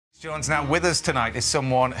Jones, now with us tonight is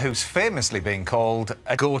someone who's famously been called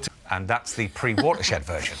a goat, and that's the pre-watershed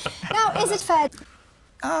version. Now, is it fair?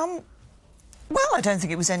 Well, I don't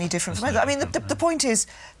think it was any different from I mean, the point is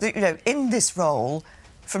that, you know, in this role,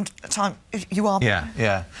 from time you are...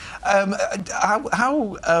 Yeah.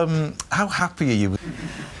 How happy are you?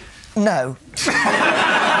 No.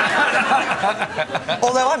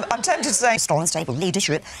 Although I'm tempted to say strong and stable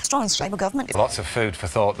leadership, strong and stable government. Lots of food for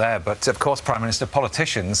thought there, but of course, Prime Minister,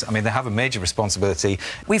 politicians, I mean, they have a major responsibility.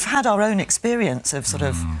 We've had our own experience of sort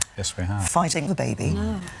of yes, we have. fighting the baby,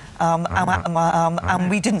 and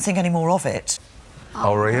we didn't think any more of it.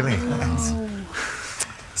 Oh, really?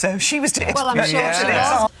 So she was doing... Well, I'm sure she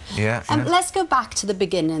was. Yeah. Let's go back to the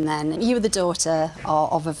beginning then. You were the daughter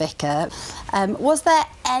of a vicar. Was there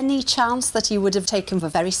any chance that you would have taken a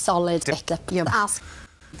very solid vicar? You ask.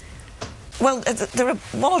 Well, there are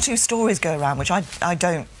one or two stories go around which I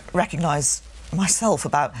don't recognise myself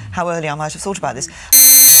about how early I might have thought about this.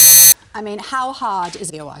 I mean, how hard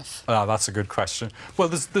is your wife? Oh, that's a good question. Well,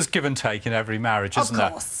 there's give and take in every marriage, isn't there?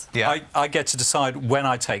 Of course. Yeah. I get to decide when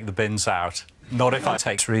I take the bins out, not if I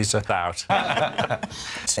take Threesa out.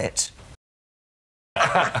 That's it.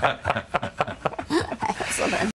 Excellent.